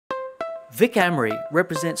VicAAMRI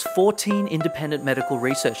represents 14 independent medical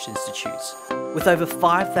research institutes with over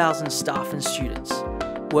 5,000 staff and students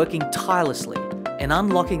working tirelessly in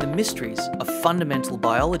unlocking the mysteries of fundamental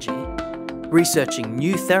biology, researching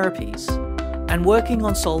new therapies, and working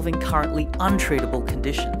on solving currently untreatable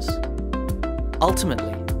conditions.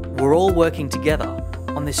 Ultimately, we're all working together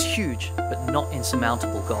on this huge but not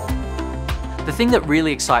insurmountable goal. The thing that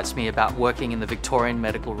really excites me about working in the Victorian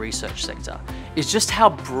medical research sector is just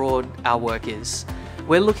how broad our work is.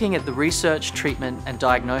 We're looking at the research, treatment and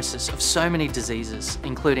diagnosis of so many diseases,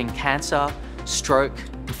 including cancer, stroke,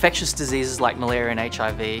 infectious diseases like malaria and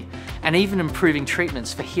HIV, and even improving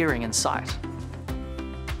treatments for hearing and sight.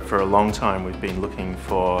 For a long time we've been looking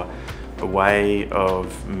for a way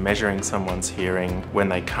of measuring someone's hearing when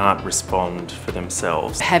they can't respond for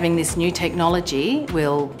themselves. Having this new technology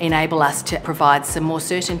will enable us to provide some more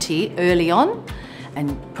certainty early on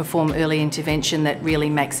and perform early intervention that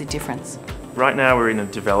really makes a difference. Right now we're in a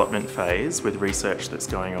development phase with research that's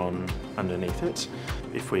going on underneath it.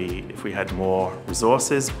 If we had more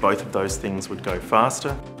resources, both of those things would go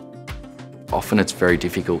faster. Often it's very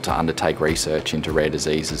difficult to undertake research into rare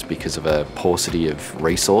diseases because of a paucity of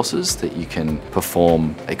resources that you can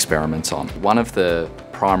perform experiments on. One of the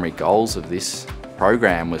primary goals of this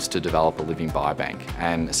program was to develop a living biobank,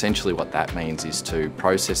 and essentially what that means is to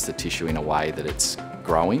process the tissue in a way that it's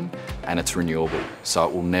growing and it's renewable, so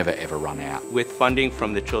it will never ever run out. With funding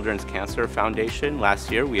from the Children's Cancer Foundation,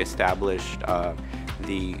 last year we established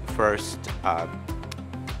the first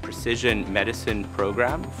precision medicine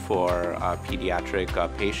program for pediatric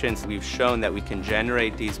patients. We've shown that we can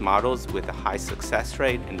generate these models with a high success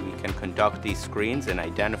rate, and we can conduct these screens and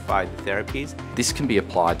identify the therapies. This can be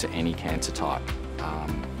applied to any cancer type.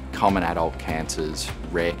 Common adult cancers,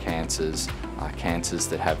 rare cancers, cancers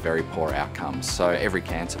that have very poor outcomes. So every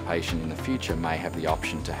cancer patient in the future may have the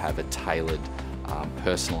option to have a tailored,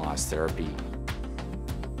 personalised therapy.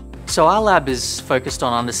 So our lab is focused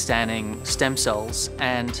on understanding stem cells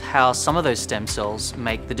and how some of those stem cells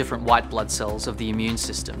make the different white blood cells of the immune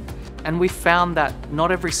system. And we found that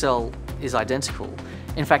not every cell is identical.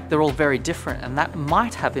 In fact, they're all very different, and that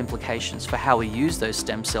might have implications for how we use those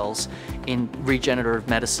stem cells in regenerative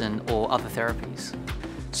medicine or other therapies.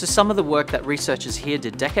 So some of the work that researchers here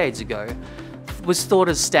did decades ago was thought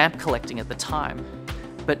as stamp collecting at the time.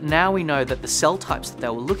 But now we know that the cell types that they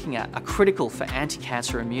were looking at are critical for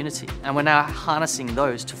anti-cancer immunity, and we're now harnessing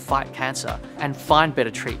those to fight cancer and find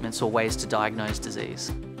better treatments or ways to diagnose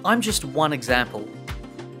disease. I'm just one example.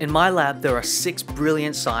 In my lab, there are 6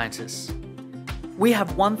 brilliant scientists. We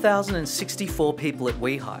have 1,064 people at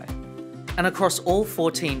WeHi, and across all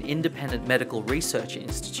 14 independent medical research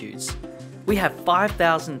institutes, we have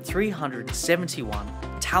 5,371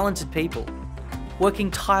 talented people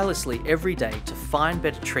working tirelessly every day to find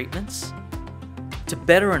better treatments, to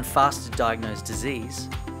better and faster diagnose disease,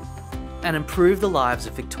 and improve the lives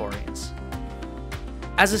of Victorians.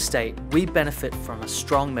 As a state, we benefit from a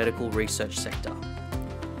strong medical research sector.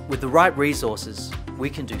 With the right resources,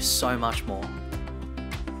 we can do so much more.